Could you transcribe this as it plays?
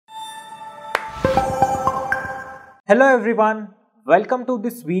Hello everyone, welcome to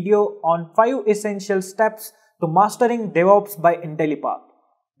this video on 5 essential steps to mastering DevOps by Intellipaat.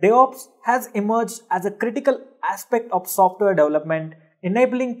 DevOps has emerged as a critical aspect of software development,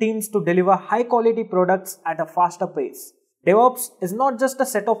 enabling teams to deliver high quality products at a faster pace. DevOps is not just a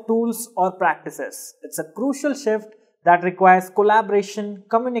set of tools or practices, it's a crucial shift that requires collaboration,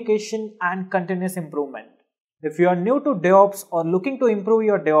 communication and continuous improvement. If you are new to DevOps or looking to improve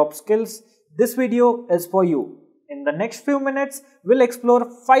your DevOps skills, this video is for you. In the next few minutes, we'll explore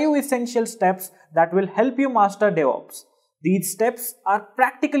 5 essential steps that will help you master DevOps. These steps are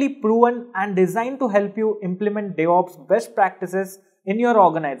practically proven and designed to help you implement DevOps best practices in your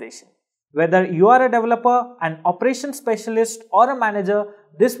organization. Whether you are a developer, an operations specialist or a manager,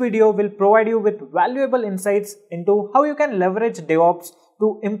 this video will provide you with valuable insights into how you can leverage DevOps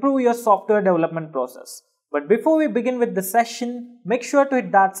to improve your software development process. But before we begin with the session, make sure to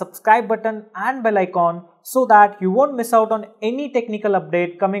hit that subscribe button and bell icon so that you won't miss out on any technical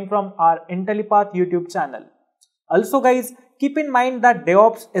update coming from our Intellipaat YouTube channel. Also guys, keep in mind that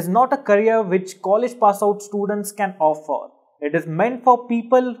DevOps is not a career which college pass out students can opt for. It is meant for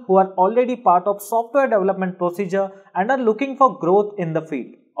people who are already part of software development procedure and are looking for growth in the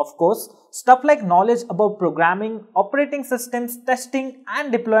field. Of course, stuff like knowledge about programming, operating systems, testing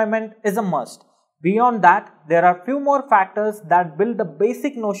and deployment is a must. Beyond that, there are few more factors that build the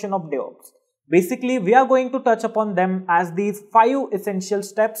basic notion of DevOps. Basically, we are going to touch upon them as these 5 essential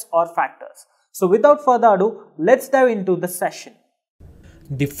steps or factors. So without further ado, let's dive into the session.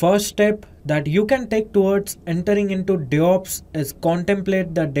 The first step that you can take towards entering into DevOps is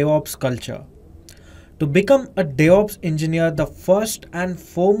contemplate the DevOps culture. To become a DevOps engineer, the first and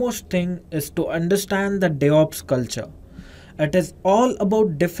foremost thing is to understand the DevOps culture. It is all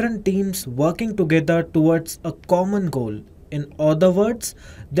about different teams working together towards a common goal. In other words,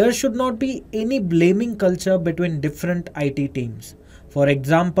 there should not be any blaming culture between different IT teams. For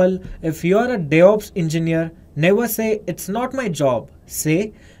example, if you are a DevOps engineer, never say it's not my job.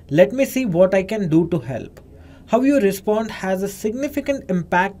 Say, let me see what I can do to help. How you respond has a significant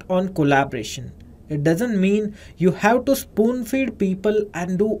impact on collaboration. It doesn't mean you have to spoon feed people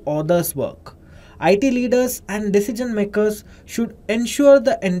and do others' work. IT leaders and decision makers should ensure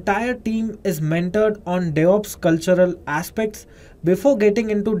the entire team is mentored on DevOps cultural aspects before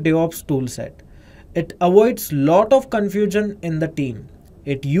getting into DevOps toolset. It avoids lot of confusion in the team.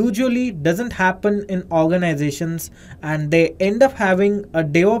 It usually doesn't happen in organizations and they end up having a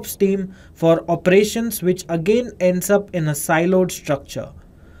DevOps team for operations, which again ends up in a siloed structure.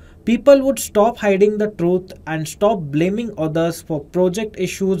 People would stop hiding the truth and stop blaming others for project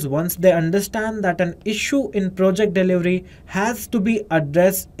issues once they understand that an issue in project delivery has to be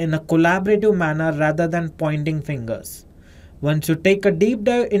addressed in a collaborative manner rather than pointing fingers. Once you take a deep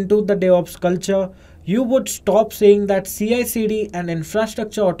dive into the DevOps culture, you would stop saying that CI/CD and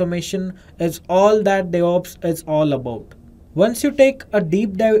infrastructure automation is all that DevOps is all about. Once you take a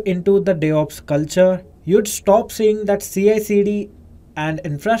deep dive into the DevOps culture, you'd stop saying that CI/CD and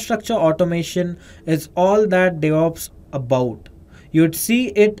infrastructure automation is all that DevOps about. You'd see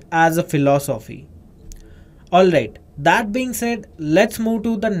it as a philosophy. Alright, that being said, let's move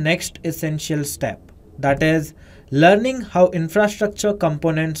to the next essential step. That is learning how infrastructure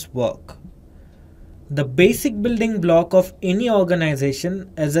components work. The basic building block of any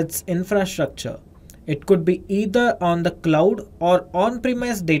organization is its infrastructure. It could be either on the cloud or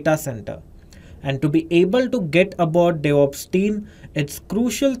on-premise data center. And to be able to get aboard DevOps team, it's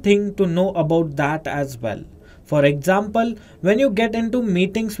crucial thing to know about that as well. For example, when you get into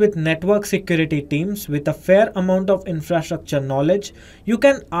meetings with network security teams with a fair amount of infrastructure knowledge, you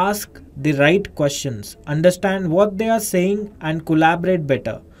can ask the right questions, understand what they are saying and collaborate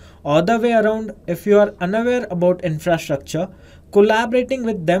better. Other way around, if you are unaware about infrastructure, collaborating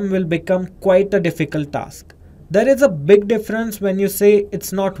with them will become quite a difficult task. There is a big difference when you say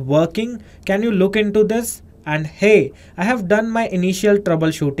it's not working, can you look into this? And hey, I have done my initial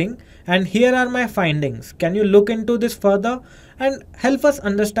troubleshooting and here are my findings. Can you look into this further and help us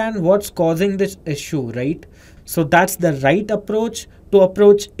understand what's causing this issue, right? So that's the right approach to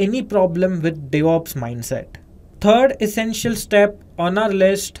approach any problem with DevOps mindset. Third essential step on our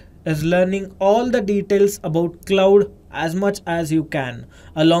list is learning all the details about cloud as much as you can,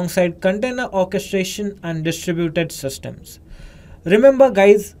 alongside container orchestration and distributed systems. Remember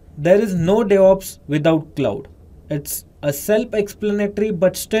guys, there is no DevOps without cloud. It's a self-explanatory,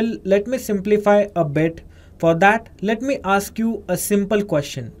 but still let me simplify a bit. For that, let me ask you a simple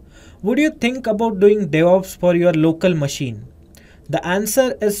question. Would you think about doing DevOps for your local machine? The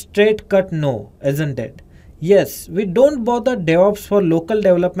answer is straight cut no, isn't it? Yes, we don't bother DevOps for local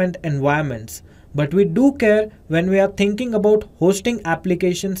development environments, But we do care when we are thinking about hosting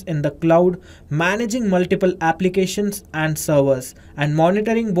applications in the cloud, managing multiple applications and servers, and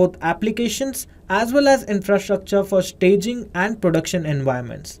monitoring both applications as well as infrastructure for staging and production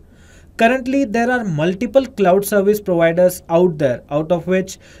environments. Currently, there are multiple cloud service providers out there, out of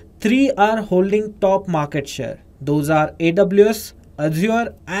which three are holding top market share. Those are AWS,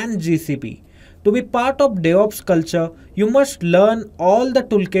 Azure, and GCP. To be part of DevOps culture, you must learn all the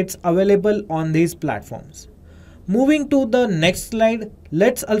toolkits available on these platforms. Moving to the next slide,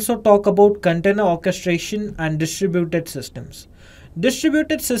 let's also talk about container orchestration and distributed systems.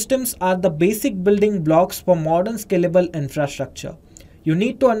 Distributed systems are the basic building blocks for modern scalable infrastructure. You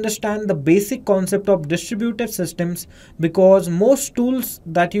need to understand the basic concept of distributed systems because most tools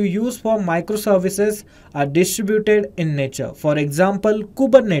that you use for microservices are distributed in nature. For example,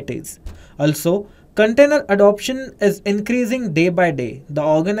 Kubernetes. Also, container adoption is increasing day by day. The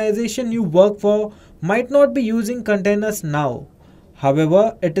organization you work for might not be using containers now.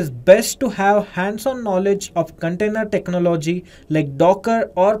 However, it is best to have hands-on knowledge of container technology like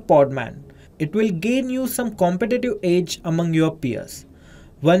Docker or Podman. It will gain you some competitive edge among your peers.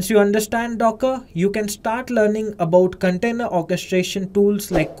 Once you understand Docker, you can start learning about container orchestration tools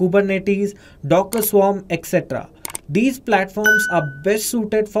like Kubernetes, Docker Swarm, etc. These platforms are best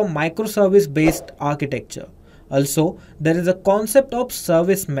suited for microservice-based architecture. Also, there is a concept of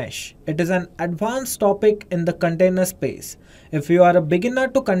service mesh. It is an advanced topic in the container space. If you are a beginner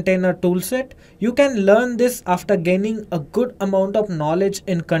to container toolset, you can learn this after gaining a good amount of knowledge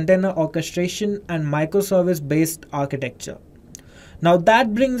in container orchestration and microservice-based architecture. Now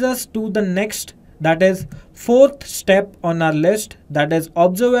that brings us to the next, that is fourth step on our list, that is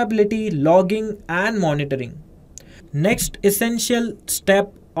observability, logging and monitoring. Next essential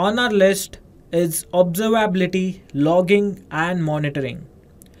step on our list is observability, logging and monitoring.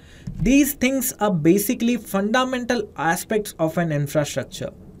 These things are basically fundamental aspects of an infrastructure.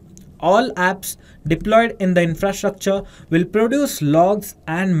 All apps deployed in the infrastructure will produce logs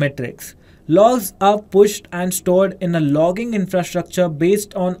and metrics. Logs are pushed and stored in a logging infrastructure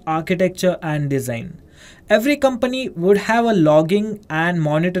based on architecture and design. Every company would have a logging and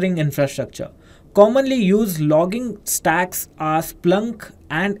monitoring infrastructure. Commonly used logging stacks are Splunk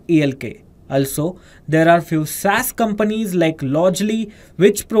and ELK. Also, there are few SaaS companies like Logly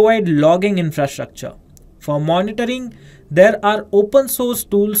which provide logging infrastructure. For monitoring, there are open source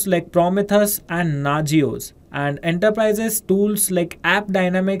tools like Prometheus and Nagios, and enterprises tools like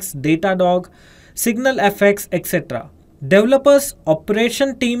AppDynamics, Datadog, SignalFX, etc. Developers,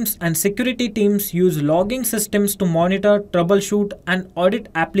 operation teams and security teams use logging systems to monitor, troubleshoot and audit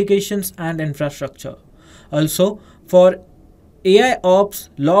applications and infrastructure. Also, for AI Ops,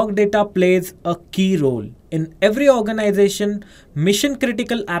 log data plays a key role. In every organization, mission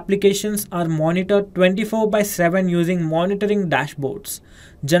critical applications are monitored 24/7 using monitoring dashboards.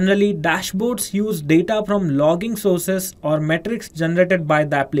 Generally, dashboards use data from logging sources or metrics generated by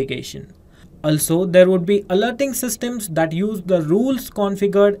the application. Also, there would be alerting systems that use the rules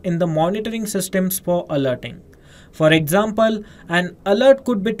configured in the monitoring systems for alerting. For example, an alert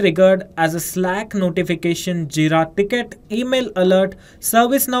could be triggered as a Slack notification, Jira ticket, email alert,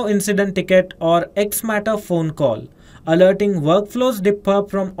 ServiceNow incident ticket, or Xmatter phone call. Alerting workflows differ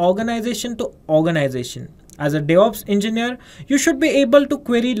from organization to organization. As a DevOps engineer, you should be able to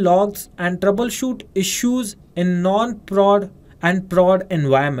query logs and troubleshoot issues in non-prod and prod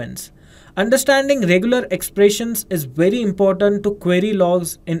environments. Understanding regular expressions is very important to query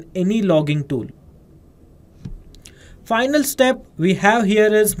logs in any logging tool. Final step we have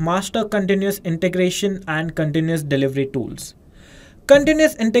here is master continuous integration and continuous delivery tools.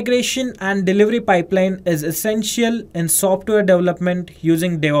 Continuous integration and delivery pipeline is essential in software development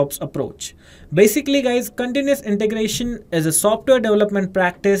using DevOps approach. Basically guys, continuous integration is a software development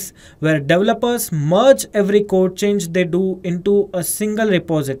practice where developers merge every code change they do into a single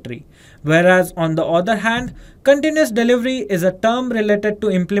repository. Whereas on the other hand, continuous delivery is a term related to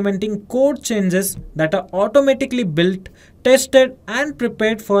implementing code changes that are automatically built, tested and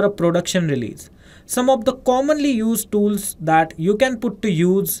prepared for a production release. Some of the commonly used tools that you can put to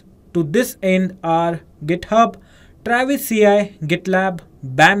use to this end are GitHub, Travis CI, GitLab,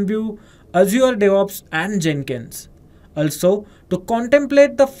 Bamboo, Azure DevOps and Jenkins. Also, to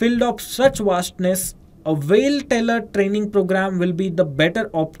contemplate the field of such vastness, a well-tailored training program will be the better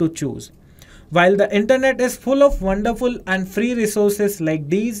opt to choose. While the internet is full of wonderful and free resources like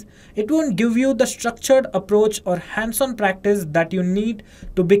these, it won't give you the structured approach or hands-on practice that you need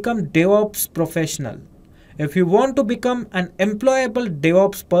to become DevOps professional. If you want to become an employable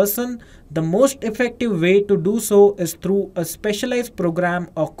DevOps person, the most effective way to do so is through a specialized program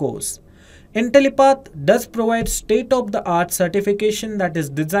or course. Intellipaat does provide state-of-the-art certification that is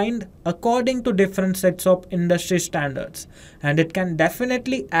designed according to different sets of industry standards, and it can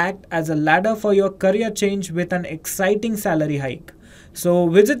definitely act as a ladder for your career change with an exciting salary hike. So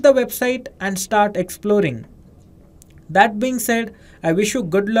visit the website and start exploring. That being said, I wish you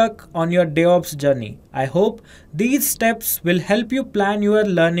good luck on your DevOps journey. I hope these steps will help you plan your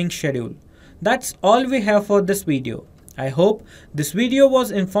learning schedule. That's all we have for this video. I hope this video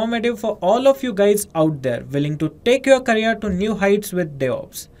was informative for all of you guys out there willing to take your career to new heights with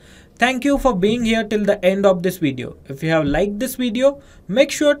DevOps. Thank you for being here till the end of this video. If you have liked this video,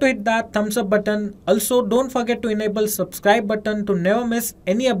 make sure to hit that thumbs up button. Also, don't forget to enable subscribe button to never miss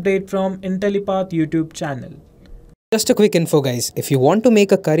any update from Intellipaat YouTube channel. Just a quick info guys, if you want to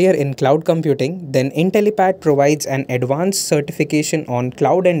make a career in cloud computing, then Intellipaat provides an advanced certification on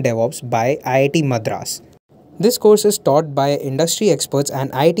cloud and DevOps by IIT Madras. This course is taught by industry experts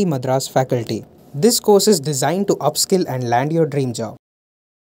and IIT Madras faculty. This course is designed to upskill and land your dream job.